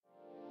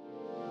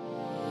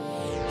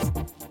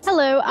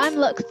I'm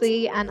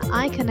Luxley and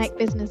I connect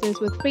businesses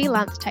with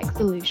freelance tech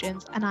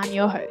solutions, and I'm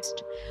your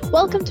host.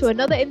 Welcome to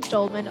another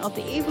installment of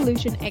the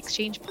Evolution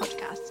Exchange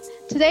podcast.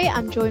 Today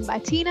I'm joined by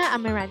Tina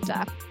and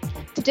Miranda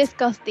to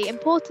discuss the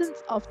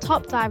importance of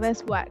top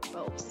diverse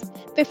workforce.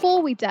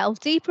 Before we delve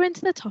deeper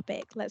into the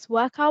topic, let's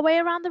work our way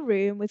around the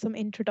room with some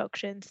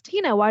introductions.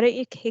 Tina, why don't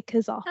you kick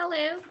us off?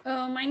 Hello,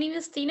 my name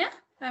is Tina.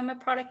 I'm a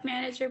product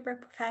manager by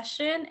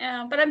profession,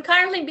 but I'm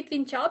currently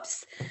between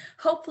jobs.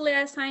 Hopefully,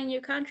 I sign new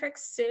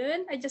contracts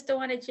soon. I just don't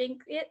want to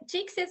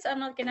jinx it, so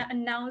I'm not going to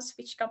announce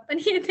which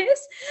company it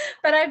is.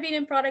 But I've been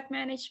in product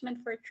management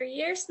for 3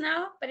 years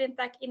now, but in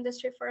tech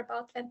industry for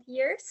about 20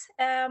 years.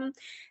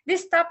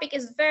 This topic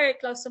is very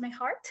close to my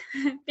heart,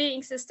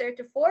 being sister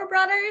to 4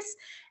 brothers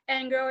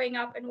and growing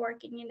up and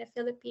working in the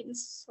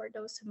Philippines, for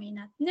those who may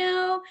not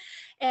know.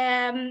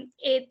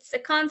 It's a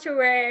country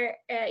where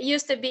it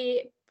used to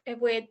be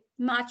with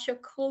macho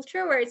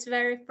culture where it's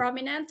very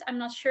prominent. I'm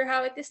not sure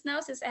how it is now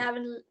since I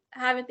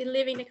haven't been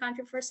living in the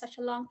country for such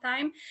a long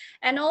time.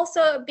 And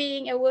also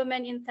being a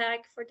woman in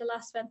tech for the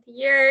last 20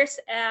 years,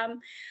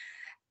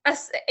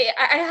 as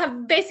I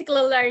have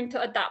basically learned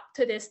to adapt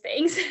to these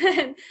things.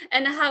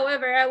 and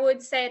however, I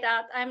would say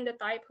that I'm the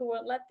type who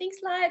won't let things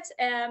slide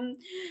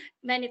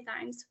many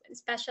times,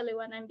 especially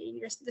when I'm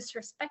being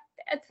disrespected.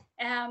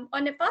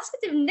 On a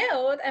positive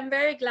note, I'm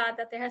very glad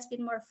that there has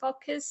been more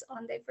focus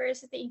on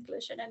diversity,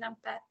 inclusion, and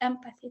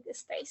empathy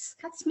these days.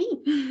 That's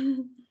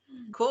me.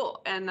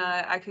 Cool. And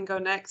I can go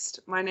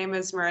next. My name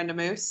is Miranda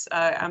Moose.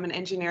 I'm an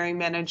engineering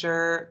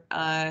manager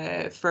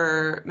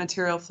for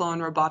material flow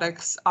and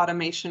robotics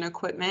automation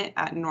equipment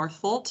at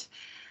Northvolt.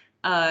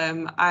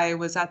 I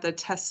was at the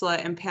Tesla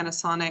and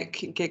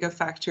Panasonic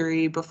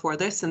Gigafactory before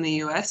this in the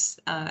US.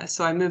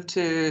 So I moved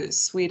to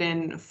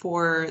Sweden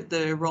for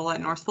the role at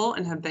Northvolt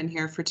and have been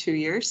here for 2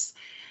 years.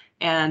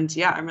 And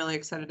yeah, I'm really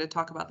excited to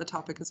talk about the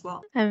topic as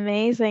well.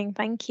 Amazing.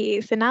 Thank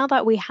you. So now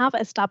that we have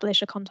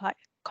established a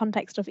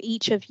context of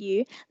each of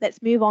you,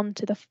 let's move on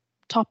to the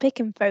topic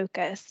and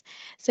focus.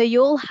 So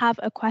you'll have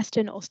a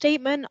question or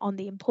statement on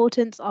the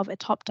importance of a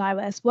top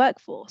diverse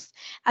workforce.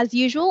 As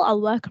usual, I'll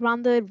work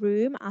around the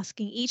room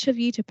asking each of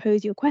you to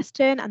pose your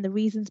question and the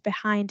reasons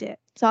behind it.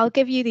 So I'll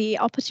give you the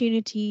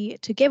opportunity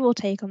to give or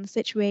take on the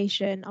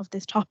situation of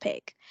this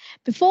topic.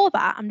 Before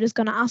that, I'm just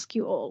going to ask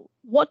you all,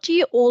 what do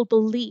you all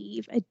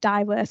believe a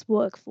diverse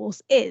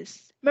workforce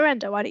is?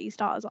 Miranda, why don't you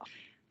start us off?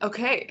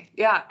 Okay.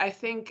 Yeah, I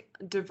think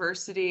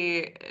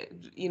diversity,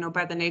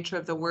 by the nature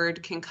of the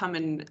word, can come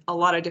in a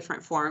lot of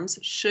different forms,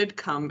 should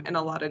come in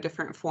a lot of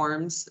different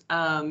forms.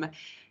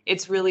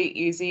 It's really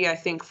easy, I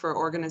think, for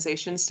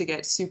organizations to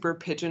get super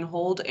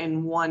pigeonholed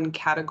in one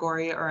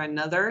category or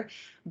another.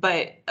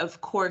 But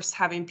of course,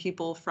 having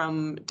people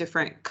from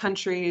different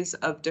countries,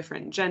 of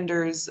different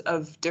genders,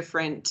 of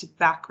different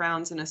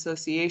backgrounds and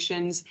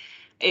associations,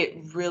 it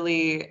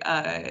really,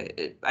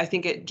 I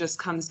think it just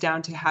comes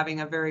down to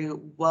having a very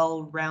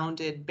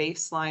well-rounded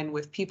baseline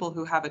with people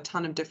who have a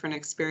ton of different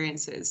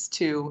experiences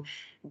to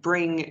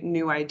bring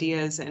new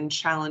ideas and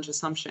challenge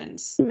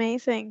assumptions.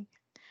 Amazing.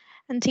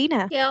 And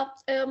Tina? Yeah,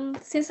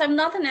 since I'm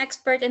not an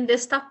expert in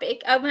this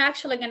topic, I'm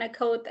actually going to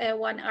quote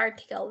one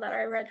article that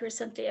I read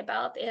recently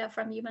about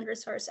from Human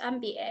Resource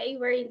MBA,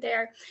 wherein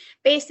they're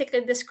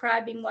basically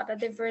describing what a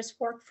diverse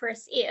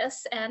workforce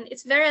is. And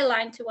it's very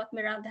aligned to what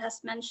Miranda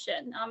has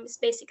mentioned. It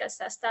basically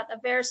says that a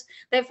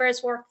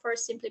diverse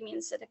workforce simply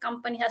means that a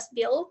company has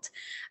built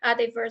a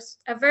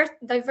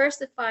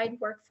diversified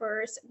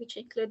workforce, which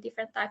include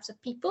different types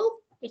of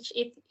people, which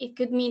it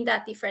could mean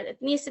that different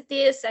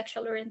ethnicities,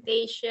 sexual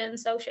orientation,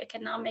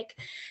 socioeconomic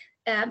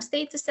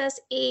statuses,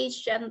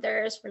 age,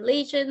 genders,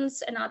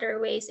 religions, and other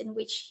ways in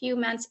which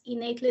humans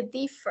innately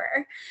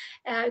differ.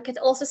 It could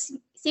also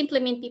simply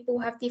mean people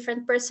who have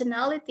different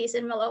personalities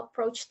and will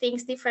approach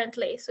things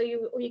differently. So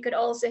you could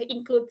also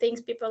include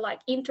people like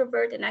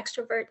introvert and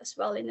extrovert as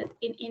well in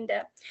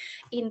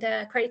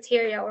the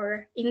criteria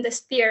or in the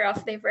sphere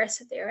of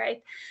diversity,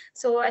 right?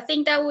 So I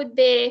think that would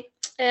be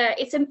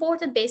it's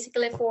important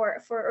basically for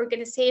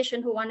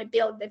organizations who want to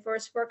build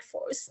diverse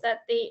workforce that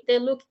they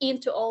look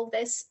into all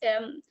this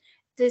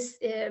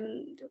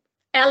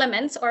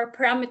elements or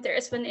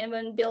parameters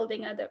when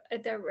building a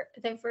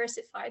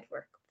diversified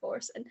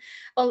workforce, and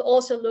I'll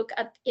also look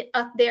at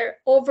their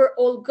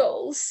overall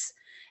goals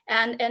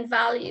and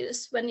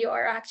values when you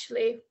are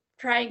actually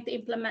trying to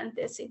implement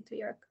this into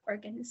your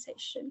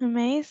organization.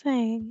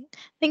 Amazing.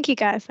 Thank you,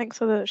 guys. Thanks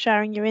for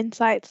sharing your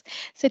insights.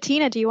 So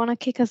Tina, do you want to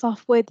kick us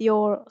off with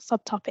your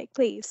subtopic,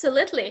 please?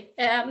 Absolutely.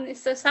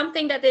 So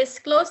something that is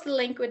closely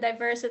linked with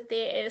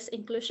diversity is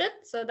inclusion.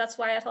 So that's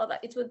why I thought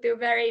that it would be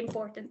very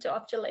important to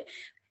actually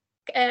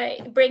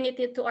bring it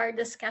into our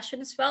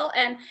discussion as well.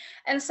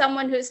 And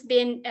someone who's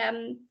been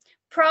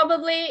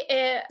probably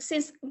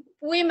since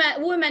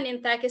women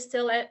in tech is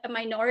still a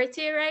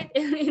minority, right,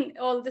 in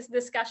all this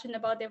discussion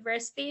about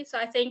diversity. So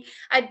I think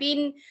I've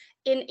been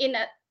in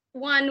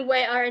one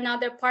way or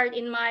another part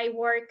in my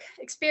work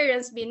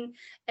experience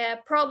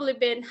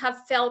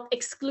have felt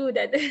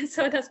excluded.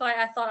 So that's why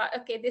I thought,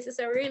 okay, this is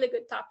a really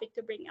good topic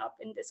to bring up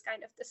in this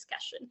kind of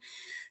discussion.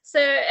 So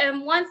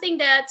one thing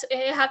that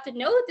you have to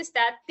note is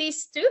that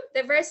these two,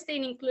 diversity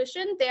and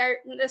inclusion, they're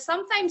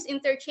sometimes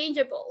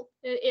interchangeable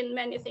in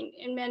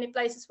many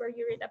places where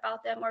you read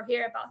about them or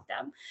hear about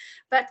them.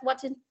 But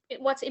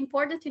what's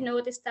important to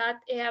note is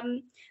that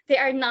they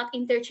are not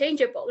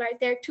interchangeable, right?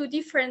 They're two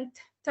different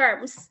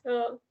terms.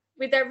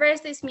 With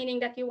diversity is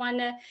meaning that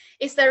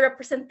it's the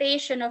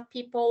representation of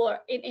people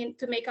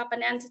to make up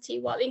an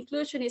entity, while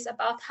inclusion is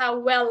about how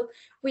well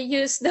we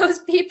use those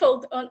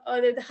people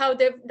how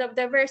the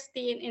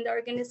diversity in the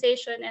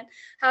organization and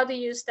how to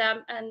use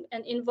them and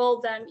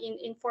involve them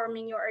in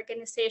forming your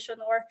organization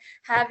or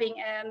having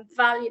a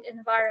valued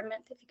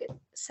environment, if you could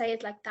say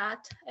it like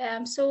that.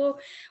 So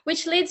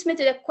which leads me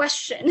to the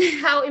question,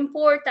 how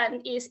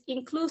important is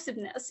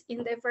inclusiveness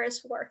in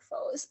diverse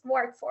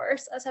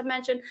workforce? As I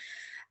mentioned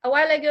a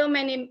while ago,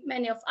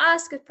 many of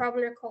us could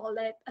probably recall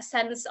it a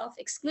sense of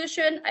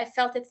exclusion. I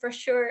felt it for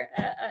sure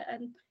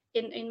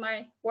in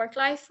my work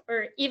life,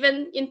 or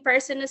even in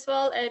person as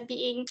well,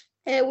 being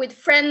with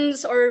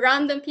friends or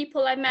random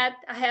people I met.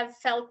 I have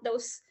felt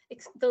those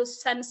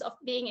sense of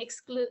being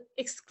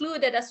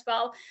excluded as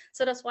well.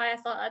 So that's why I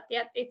thought,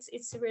 yeah,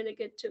 it's really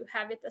good to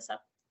have it as a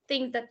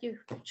thing that you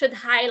should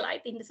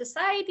highlight in the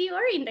society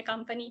or in the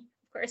company,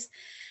 of course.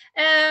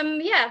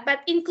 But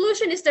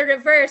inclusion is the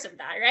reverse of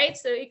that, right?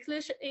 So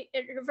inclusion,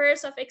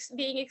 reverse of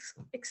being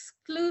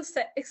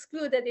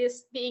excluded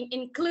is being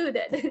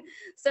included.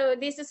 So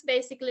this is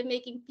basically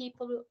making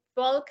people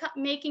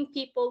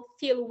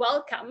feel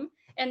welcome,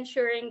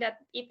 ensuring that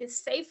it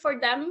is safe for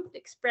them to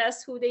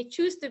express who they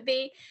choose to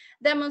be,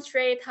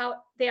 demonstrate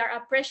how they are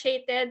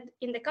appreciated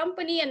in the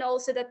company, and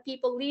also that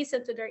people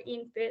listen to their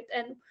input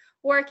and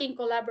working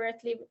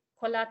collaboratively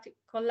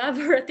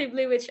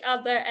with each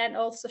other, and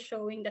also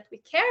showing that we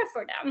care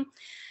for them.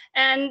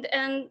 And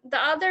the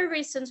other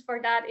reasons for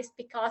that is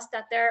because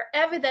that there are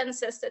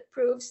evidences that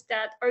proves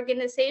that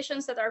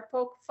organizations that are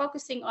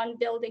focusing on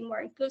building more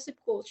inclusive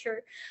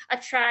culture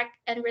attract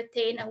and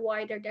retain a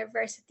wider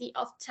diversity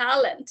of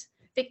talent.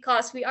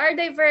 Because we are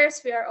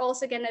diverse, we are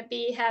also gonna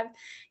be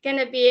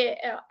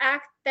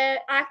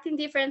acting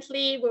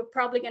differently. We're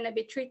probably gonna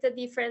be treated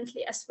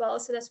differently as well.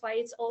 So that's why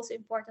it's also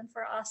important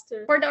for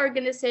the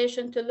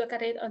organization to look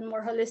at it on a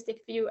more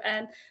holistic view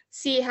and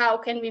see how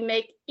can we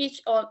make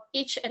each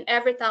and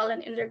every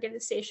talent in the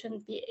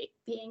organization be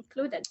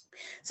included.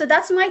 So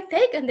that's my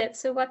take on it.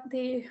 So what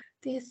do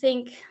you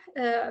think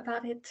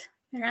about it,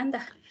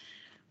 Miranda?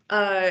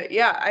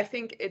 I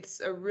think it's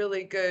a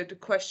really good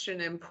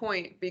question and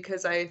point,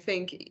 because I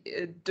think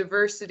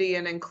diversity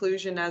and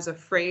inclusion as a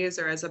phrase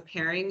or as a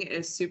pairing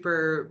is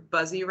super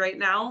buzzy right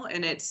now.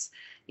 And it's,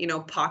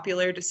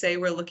 popular to say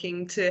we're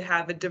looking to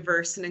have a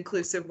diverse and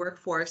inclusive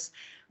workforce,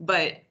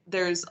 but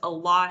there's a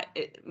lot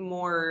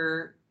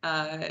more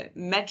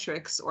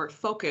metrics or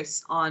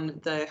focus on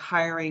the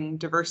hiring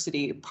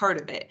diversity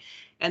part of it.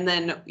 And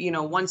then,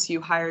 once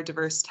you hire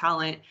diverse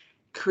talent,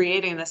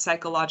 creating the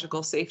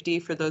psychological safety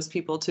for those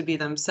people to be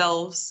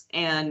themselves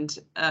and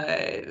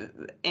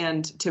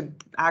to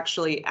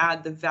actually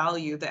add the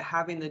value that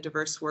having the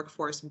diverse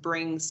workforce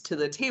brings to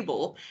the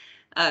table.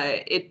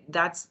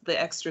 That's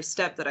the extra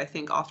step that I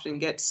think often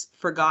gets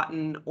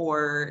forgotten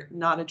or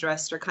not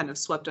addressed or kind of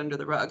swept under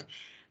the rug.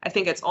 I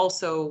think it's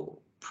also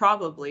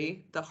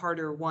probably the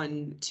harder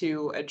one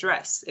to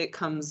address. It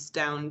comes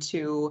down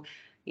to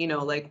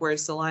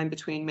where's the line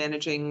between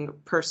managing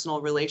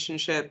personal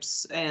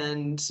relationships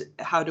and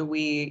how do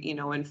we,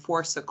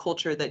 enforce a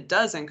culture that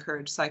does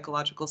encourage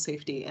psychological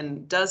safety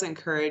and does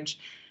encourage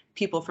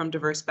people from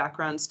diverse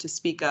backgrounds to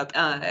speak up,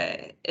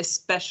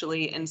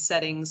 especially in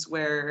settings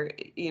where,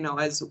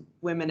 as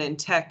women in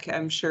tech,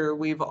 I'm sure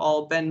we've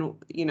all been,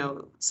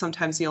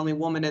 sometimes the only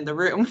woman in the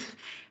room.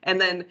 And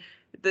then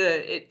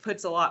it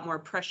puts a lot more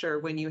pressure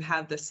when you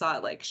have this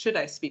thought, like, should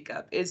I speak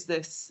up? Is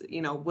this,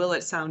 will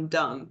it sound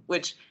dumb?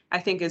 Which I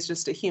think is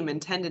just a human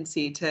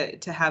tendency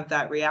to have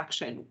that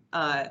reaction.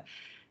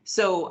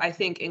 So I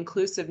think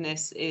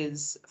inclusiveness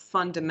is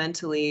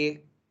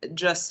fundamentally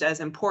just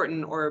as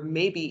important, or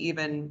maybe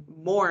even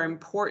more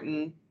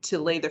important, to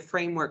lay the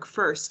framework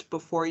first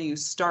before you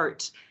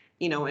start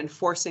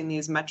enforcing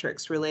these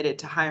metrics related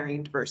to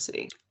hiring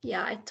diversity.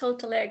 Yeah, I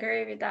totally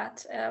agree with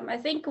that. I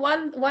think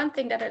one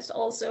thing that is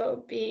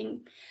also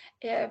being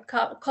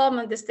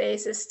common these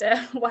days is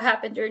what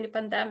happened during the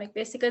pandemic,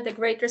 basically the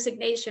Great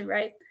Resignation,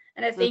 right?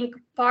 And I think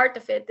part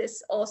of it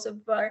is also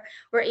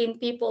wherein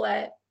people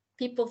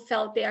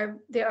felt they are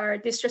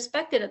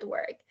disrespected at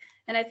work,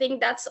 and I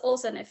think that's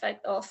also an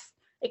effect of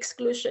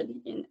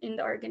exclusion in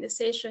the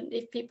organization.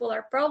 If people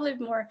are probably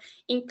more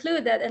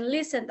included and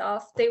listened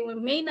off, they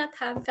may not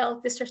have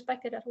felt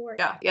disrespected at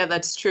work. Yeah,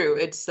 that's true.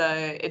 It's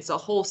a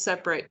whole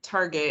separate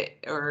target,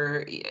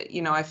 or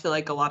I feel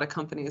like a lot of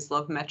companies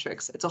love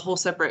metrics. It's a whole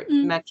separate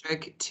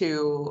metric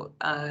to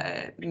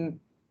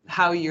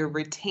how you're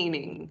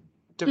retaining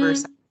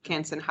diverse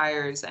applicants and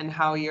hires, and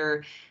how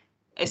you're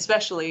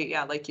especially,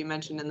 yeah, like you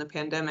mentioned in the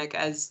pandemic,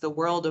 as the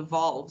world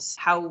evolves,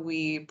 how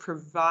we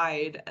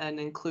provide an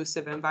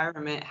inclusive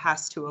environment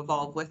has to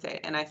evolve with it.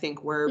 And I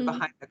think we're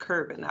behind the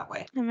curve in that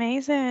way.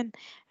 Amazing.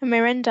 And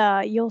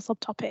Miranda, your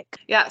subtopic.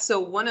 Yeah, so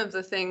one of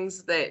the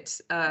things that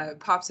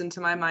pops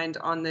into my mind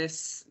on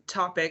this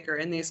topic or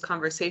in these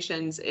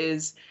conversations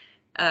is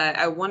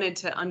I wanted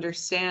to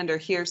understand or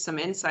hear some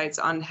insights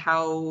on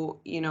how,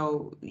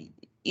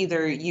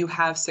 either you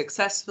have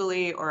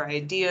successfully or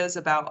ideas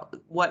about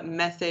what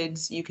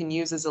methods you can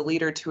use as a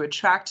leader to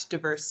attract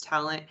diverse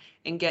talent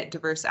and get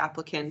diverse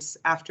applicants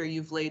after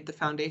you've laid the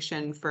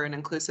foundation for an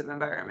inclusive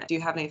environment. Do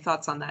you have any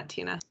thoughts on that,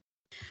 Tina?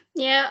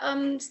 Yeah,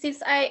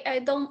 since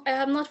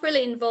I'm not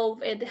really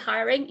involved in the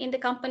hiring in the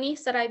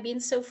companies that I've been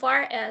so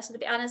far. So to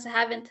be honest, I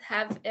haven't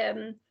have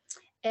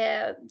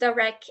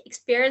direct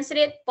experience in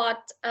it,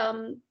 but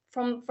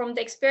from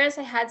the experience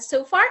I had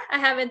so far, I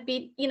haven't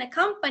been in a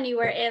company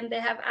wherein they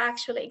have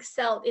actually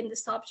excelled in the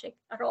subject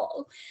at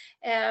all.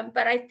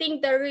 But I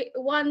think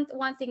one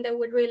thing that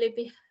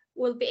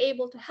will be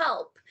able to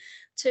help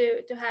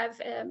to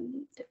have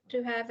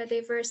a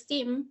diverse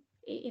team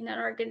in an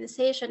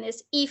organization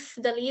is if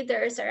the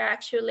leaders are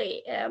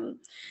actually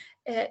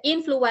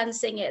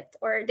influencing it,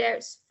 or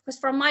because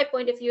from my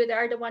point of view, they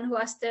are the one who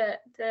has the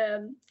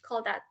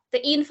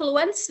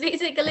influence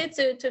basically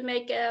to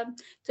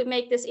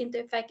make this into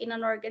effect in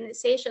an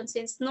organization,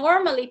 since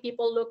normally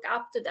people look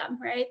up to them,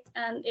 right?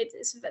 And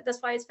that's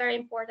why it's very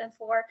important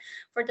for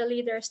the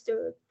leaders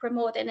to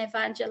promote and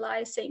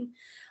evangelizing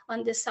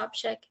on this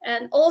subject.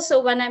 And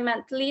also, when I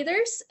meant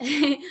leaders,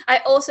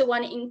 I also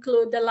want to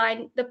include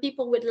the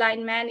people with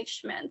line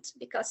management,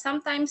 because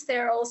sometimes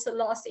they're also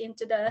lost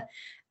into that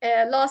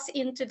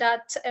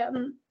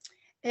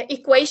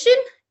equation,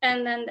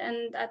 and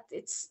that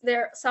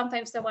they're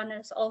sometimes the one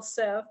who's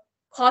also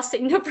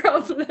causing the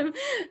problem,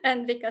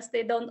 and because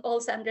they don't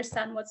also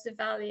understand what's the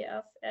value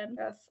of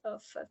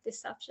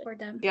this subject for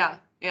them. Yeah,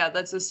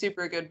 that's a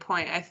super good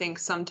point. I think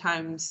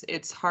sometimes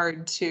it's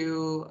hard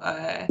to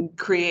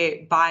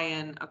create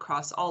buy-in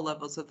across all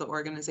levels of the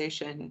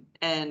organization,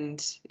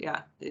 and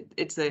yeah,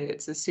 it's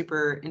a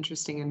super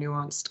interesting and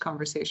nuanced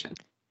conversation.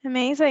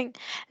 Amazing.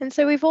 And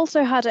so we've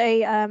also had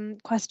a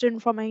question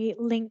from a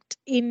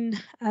LinkedIn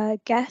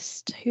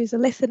guest who's a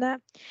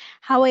listener.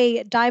 How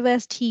a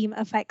diverse team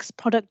affects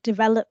product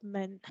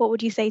development. What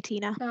would you say,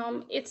 Tina?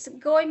 It's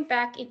going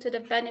back into the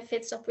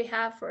benefits that we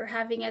have for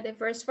having a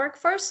diverse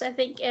workforce. I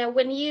think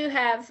when you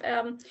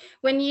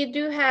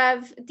do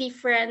have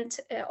different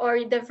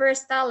or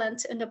diverse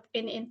talent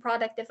in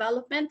product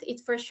development, it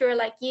for sure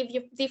give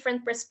you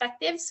different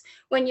perspectives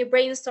when you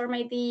brainstorm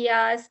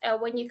ideas,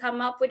 when you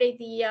come up with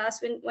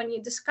ideas, when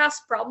you discuss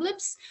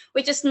problems,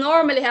 which is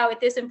normally how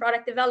it is in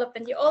product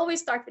development. You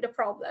always start with a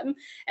problem,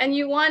 and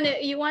you want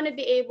to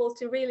be able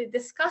to really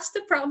discuss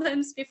the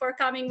problems before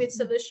coming with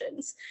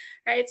solutions,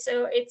 right?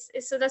 So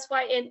that's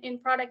why in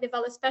product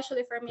development,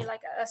 especially for me,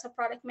 like as a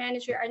product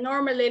manager, I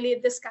normally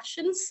lead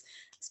discussions,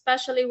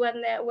 especially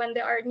when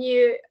there are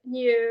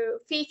new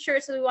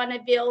features we want to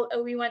build,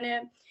 or we want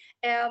to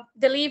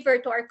deliver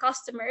to our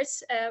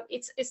customers.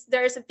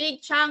 There's a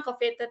big chunk of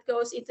it that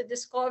goes into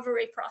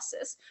discovery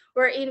process,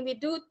 wherein we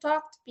do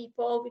talk to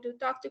people, we do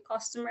talk to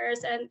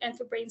customers, and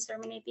to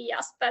brainstorming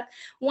ideas. But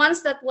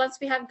once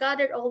we have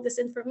gathered all this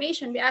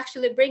information, we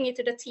actually bring it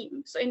to the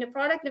team. So in the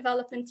product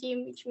development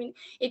team,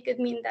 it could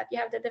mean that you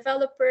have the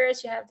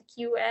developers, you have the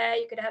QA,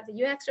 you could have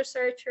the UX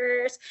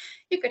researchers,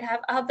 you could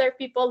have other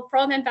people,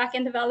 front and back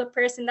end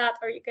developers in that,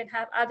 or you can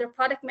have other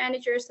product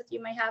managers that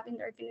you may have in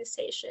the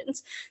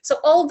organizations. So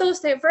all those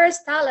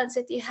diverse talents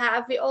that you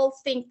have, we all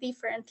think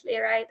differently,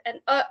 right?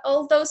 And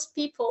all those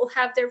people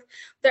have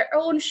their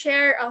own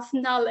share of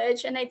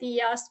knowledge and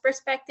ideas,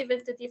 perspective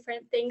into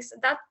different things.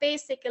 That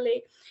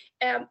basically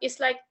is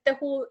like the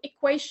whole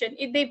equation.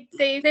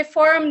 They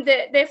form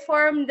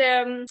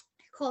the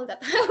call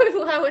that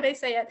how would I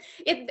say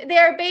it? They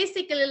are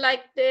basically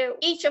like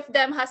each of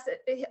them has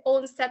their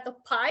own set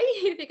of pie,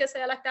 because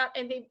I like that,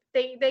 and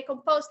they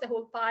compose the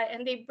whole pie,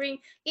 and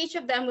each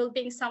of them will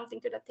bring something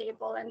to the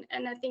table,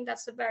 and I think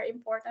that's a very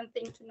important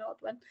thing to note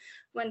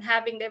when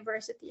having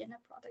diversity in a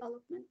product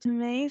development.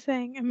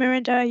 Amazing. And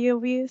Miranda, your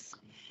views?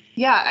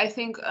 Yeah, I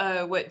think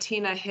what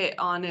Tina hit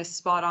on is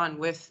spot on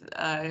with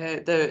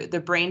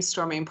the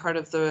brainstorming part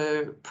of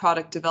the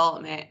product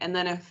development. And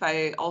then if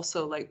I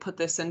also put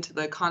this into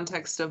the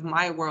context of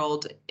my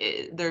world,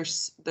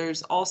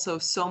 there's also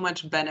so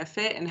much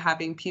benefit in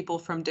having people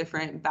from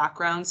different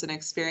backgrounds and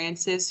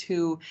experiences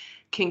who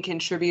can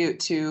contribute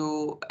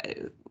to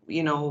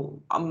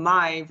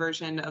my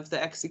version of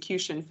the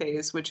execution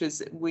phase, which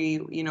is we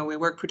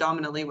work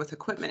predominantly with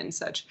equipment and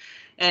such.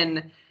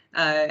 And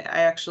I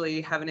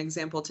actually have an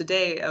example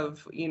today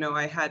of,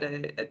 I had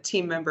a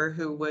team member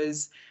who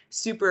was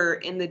super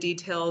in the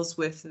details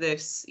with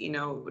this,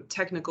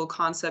 technical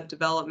concept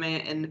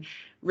development and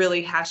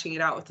really hashing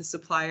it out with the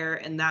supplier.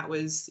 And that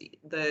was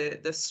the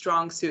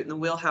strong suit and the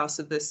wheelhouse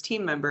of this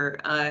team member.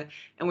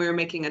 And we were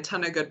making a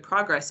ton of good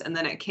progress. And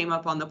then it came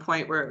up on the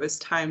point where it was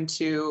time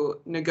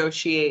to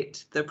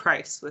negotiate the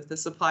price with the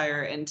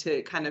supplier and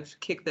to kind of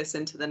kick this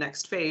into the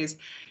next phase.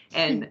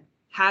 And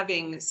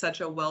having such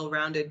a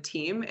well-rounded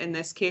team in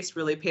this case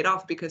really paid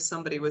off, because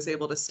somebody was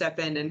able to step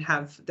in and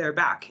have their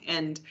back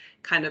and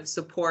kind of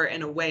support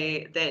in a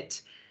way that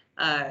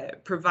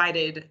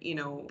provided,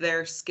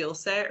 their skill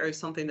set or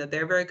something that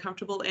they're very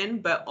comfortable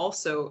in, but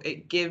also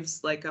it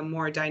gives like a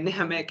more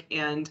dynamic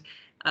and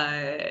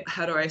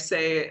how do I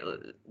say,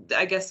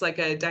 I guess like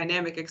a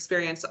dynamic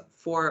experience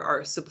for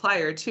our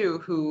supplier too,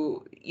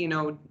 who,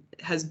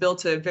 has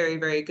built a very,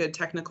 very good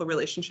technical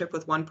relationship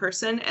with one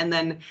person. And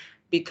then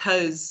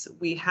because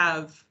we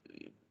have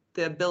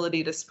the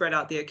ability to spread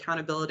out the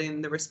accountability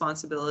and the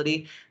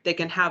responsibility, they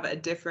can have a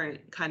different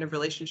kind of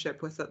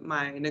relationship with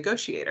my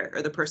negotiator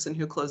or the person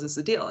who closes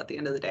the deal at the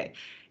end of the day.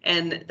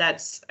 And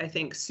that's, I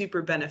think,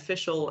 super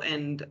beneficial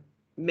and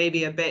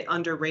maybe a bit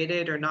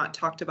underrated or not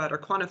talked about or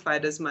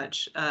quantified as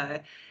much.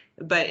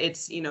 But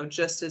it's,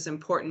 just as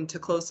important to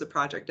close the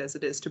project as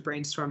it is to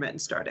brainstorm it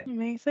and start it.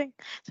 Amazing.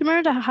 So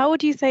Miranda, how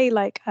would you say,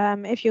 like,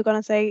 if you're going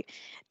to say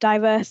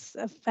diverse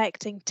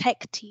affecting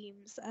tech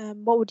teams,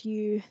 what would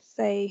you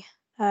say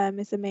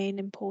is the main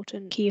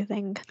important key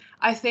thing?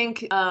 I think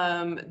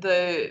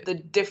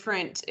the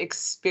different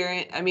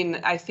experience,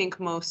 I think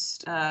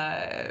most,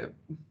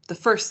 the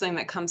first thing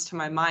that comes to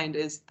my mind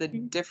is the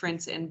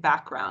difference in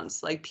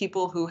backgrounds, like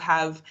people who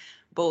have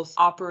both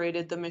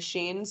operated the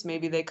machines,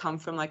 maybe they come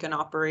from like an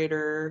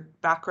operator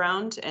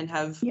background and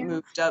have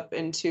moved up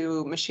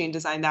into machine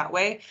design that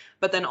way,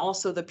 but then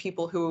also the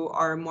people who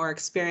are more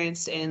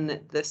experienced in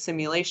the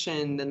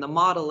simulation and the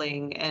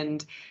modeling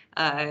and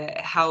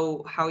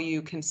how you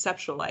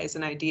conceptualize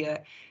an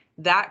idea.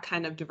 That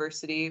kind of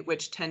diversity,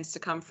 which tends to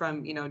come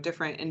from,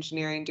 different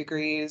engineering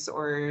degrees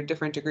or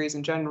different degrees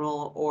in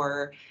general,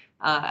 or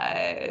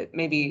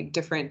maybe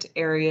different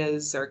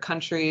areas or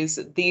countries,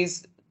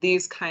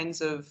 these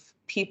kinds of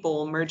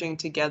people merging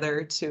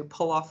together to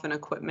pull off an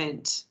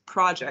equipment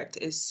project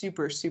is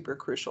super, super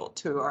crucial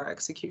to our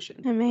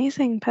execution.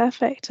 Amazing.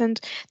 Perfect. And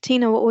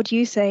Tina, what would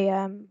you say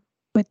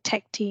with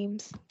tech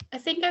teams? I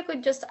think I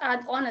could just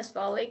add on as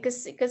well,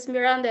 because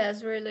Miranda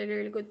has really,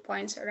 really good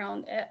points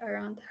around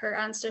her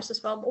answers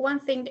as well. But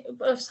one thing,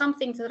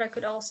 something that I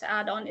could also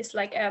add on is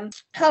like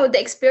how the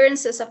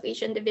experiences of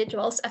each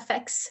individuals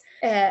affects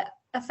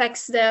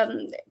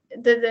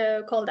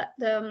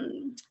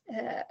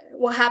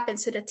what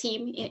happens to the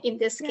team in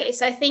this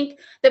case. I think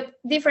the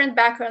different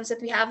backgrounds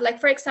that we have, like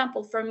for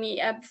example, for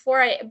me,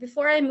 before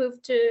I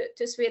moved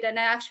to Sweden,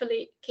 I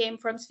actually came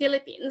from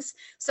Philippines,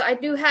 so I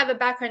do have a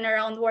background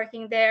around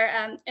working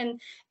there,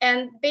 and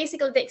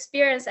basically the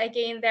experience I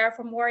gained there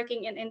from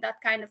working in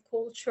that kind of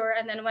culture,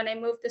 and then when I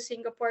moved to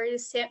Singapore,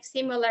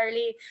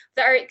 similarly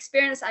the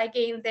experience I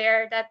gained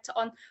there, that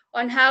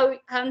on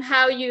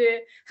how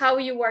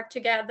you work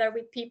together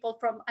with people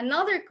from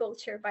another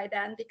culture by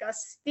then,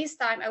 because this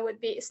time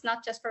it's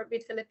not just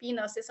with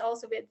Filipinos, it's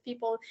also with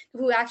people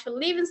who actually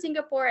live in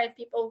Singapore and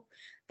people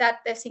that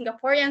the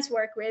Singaporeans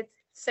work with.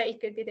 Say it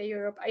could be the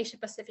Europe, Asia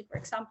Pacific, for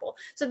example.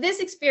 So this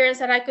experience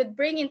that I could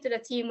bring into the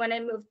team when I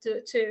moved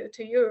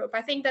to Europe,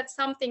 I think that's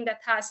something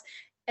that has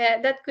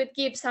that could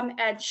give some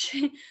edge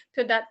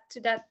to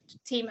that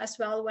team as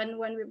well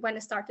when I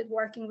started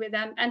working with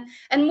them,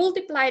 and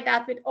multiply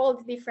that with all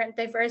the different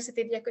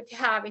diversity that you could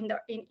have in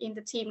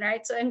the team,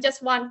 right? So in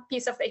just one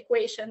piece of the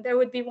equation, there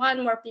would be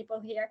one more people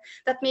here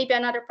that maybe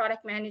another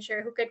product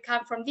manager who could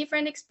come from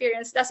different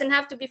experience, doesn't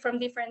have to be from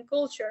different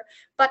culture,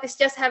 but it's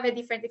just have a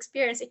different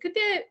experience. It could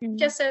be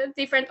just a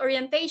different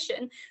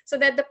orientation, so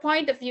that the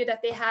point of view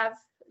that they have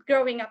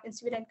growing up in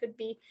Sweden could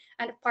be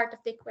a part of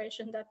the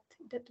equation that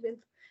will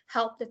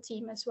help the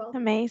team as well.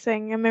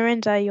 Amazing. And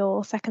Miranda,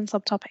 your second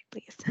subtopic,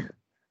 please.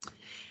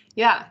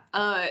 Yeah.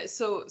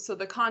 So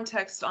the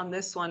context on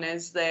this one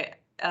is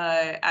that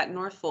at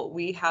Northvolt,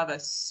 we have a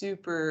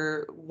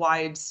super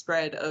wide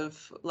spread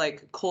of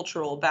like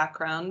cultural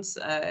backgrounds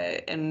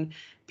and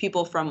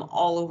people from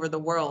all over the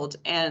world.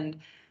 And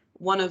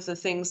one of the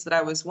things that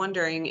I was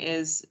wondering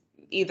is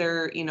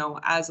either,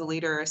 as a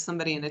leader or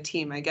somebody in a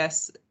team, I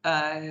guess,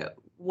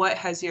 what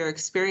has your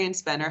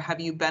experience been, or have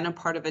you been a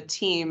part of a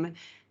team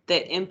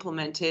that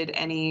implemented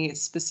any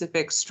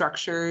specific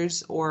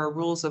structures or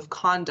rules of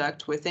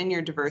conduct within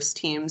your diverse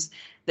teams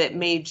that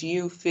made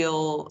you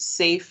feel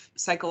safe,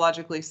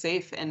 psychologically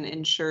safe, and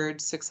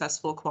ensured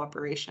successful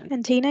cooperation?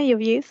 And Tina, your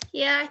views?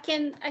 Yeah,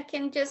 I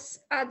can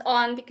just add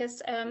on,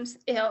 because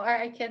or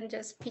I can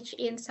just pitch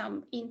in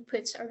some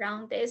inputs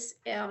around this.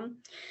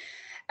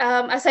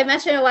 as I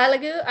mentioned a while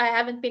ago, I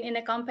haven't been in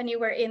a company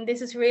wherein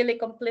this is really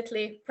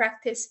completely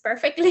practiced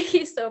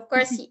perfectly. So of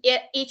course,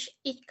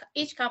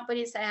 each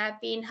companies I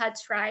have been had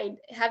tried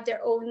have their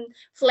own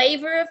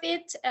flavor of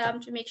it,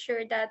 to make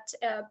sure that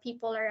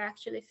people are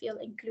actually feel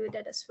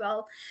included as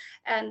well,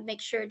 and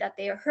make sure that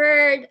they are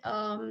heard.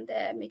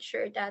 Make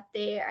sure that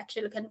they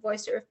actually can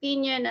voice their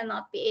opinion and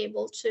not be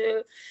able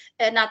to,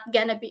 they're not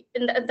gonna be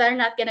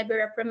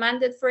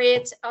reprimanded for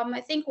it.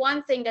 I think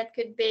one thing that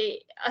could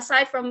be,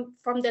 aside from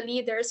the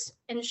leaders,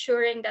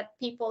 ensuring that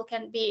people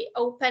can be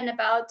open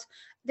about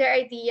their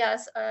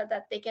ideas,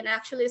 that they can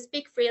actually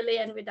speak freely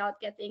and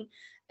without getting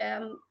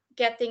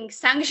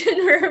sanctioned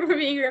or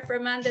being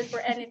reprimanded for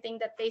anything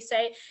that they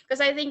say,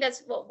 because I think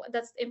that's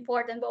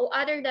important. But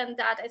other than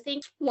that, I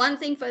think one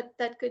thing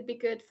that could be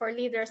good for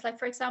leaders, like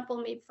for example,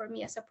 maybe for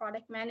me as a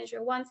product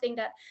manager, one thing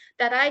that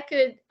I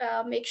could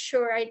make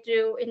sure I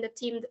do in the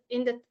team,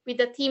 with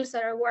the teams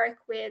that I work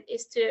with,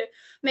 is to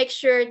make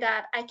sure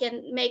that I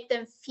can make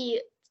them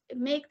feel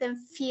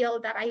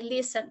that I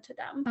listen to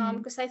them,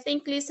 because I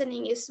think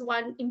listening is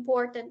one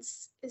important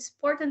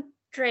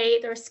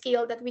trait or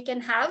skill that we can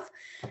have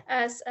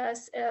as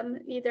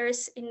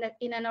leaders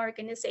in an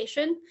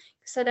organization.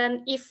 So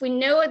then, if we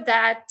know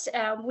that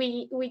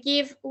we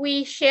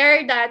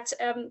share that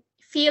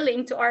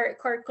feeling to our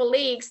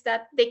colleagues,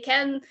 that they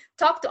can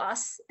talk to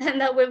us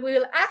and that we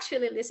will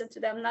actually listen to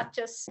them, not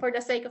just for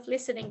the sake of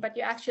listening, but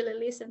you actually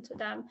listen to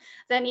them,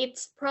 then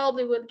it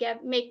probably will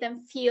make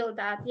them feel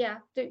that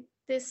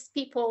these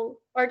people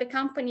or the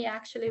company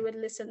actually would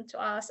listen to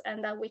us,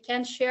 and that we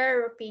can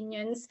share our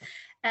opinions,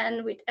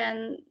 and we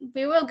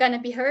will gonna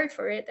be heard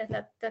for it, and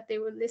that they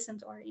will listen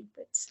to our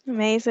inputs.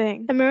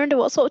 Amazing. And Miranda,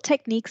 what sort of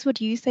techniques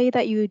would you say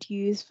that you would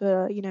use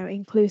for,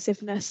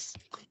 inclusiveness?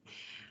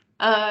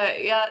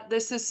 Yeah,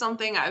 this is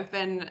something I've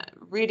been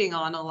reading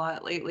on a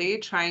lot lately,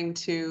 trying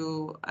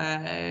to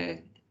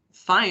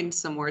find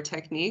some more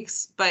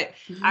techniques. But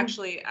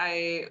actually,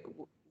 I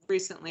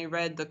recently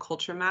read The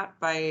Culture Map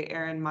by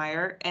Erin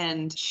Meyer,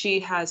 and she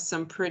has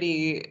some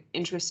pretty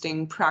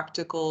interesting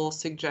practical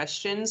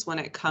suggestions when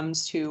it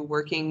comes to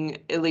working,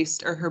 at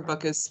least, or her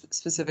book is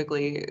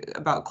specifically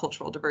about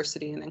cultural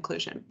diversity and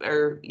inclusion,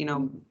 or,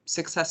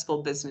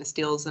 successful business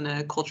deals in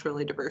a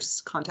culturally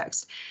diverse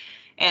context.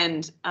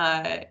 And,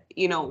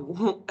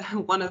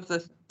 one of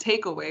the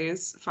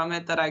takeaways from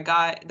it that I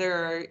got, there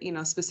are,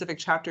 specific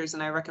chapters,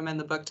 and I recommend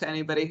the book to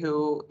anybody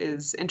who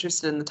is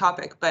interested in the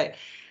topic. But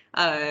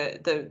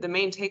the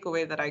main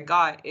takeaway that I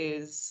got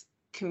is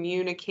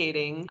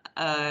communicating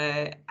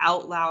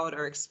out loud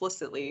or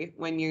explicitly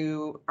when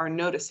you are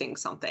noticing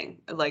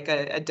something like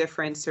a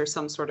difference or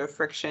some sort of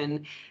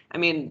friction. I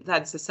mean,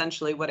 that's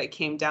essentially what it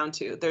came down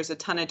to. There's a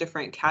ton of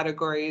different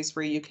categories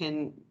where you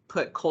can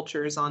put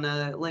cultures on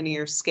a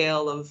linear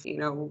scale of,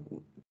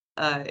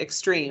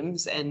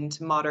 extremes and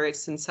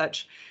moderates and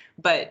such.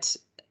 But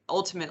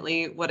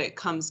ultimately, what it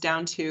comes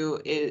down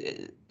to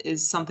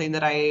is something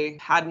that I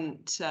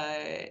hadn't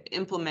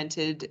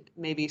implemented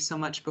maybe so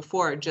much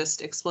before,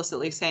 just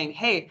explicitly saying,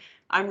 hey,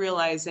 I'm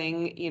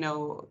realizing,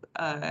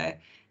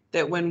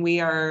 that when we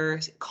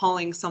are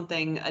calling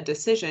something a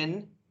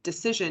decision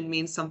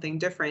means something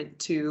different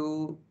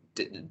to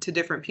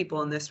different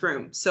people in this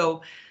room.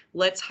 So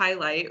let's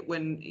highlight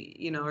when,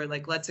 or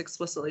like, let's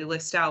explicitly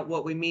list out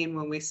what we mean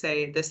when we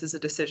say this is a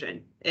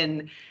decision.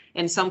 And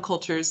in some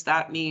cultures,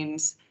 that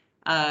means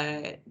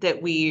that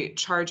we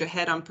charge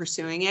ahead on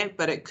pursuing it,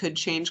 but it could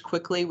change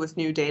quickly with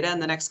new data in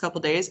the next couple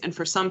of days. And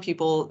for some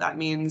people, that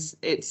means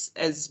it's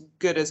as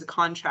good as a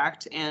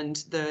contract, and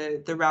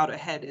the route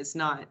ahead is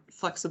not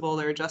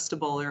flexible or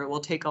adjustable, or it will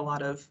take a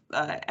lot of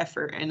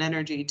effort and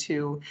energy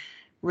to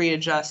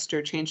readjust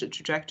or change the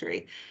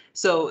trajectory.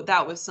 So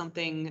that was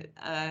something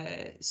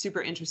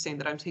super interesting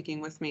that I'm taking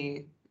with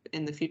me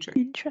in the future.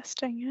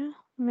 Interesting, yeah.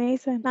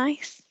 Amazing.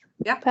 Nice.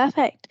 Yeah.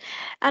 Perfect.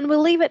 And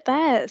we'll leave it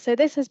there. So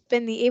this has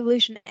been the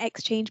Evolution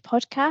Exchange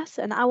podcast,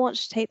 and I want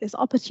to take this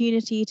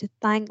opportunity to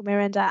thank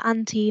Miranda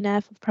and Tina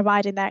for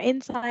providing their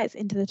insights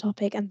into the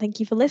topic, and thank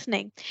you for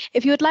listening.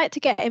 If you would like to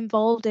get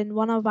involved in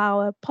one of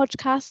our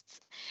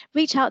podcasts,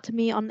 reach out to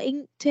me on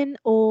LinkedIn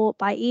or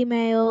by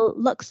email,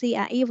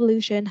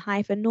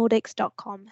 luxy@evolution-nordics.com.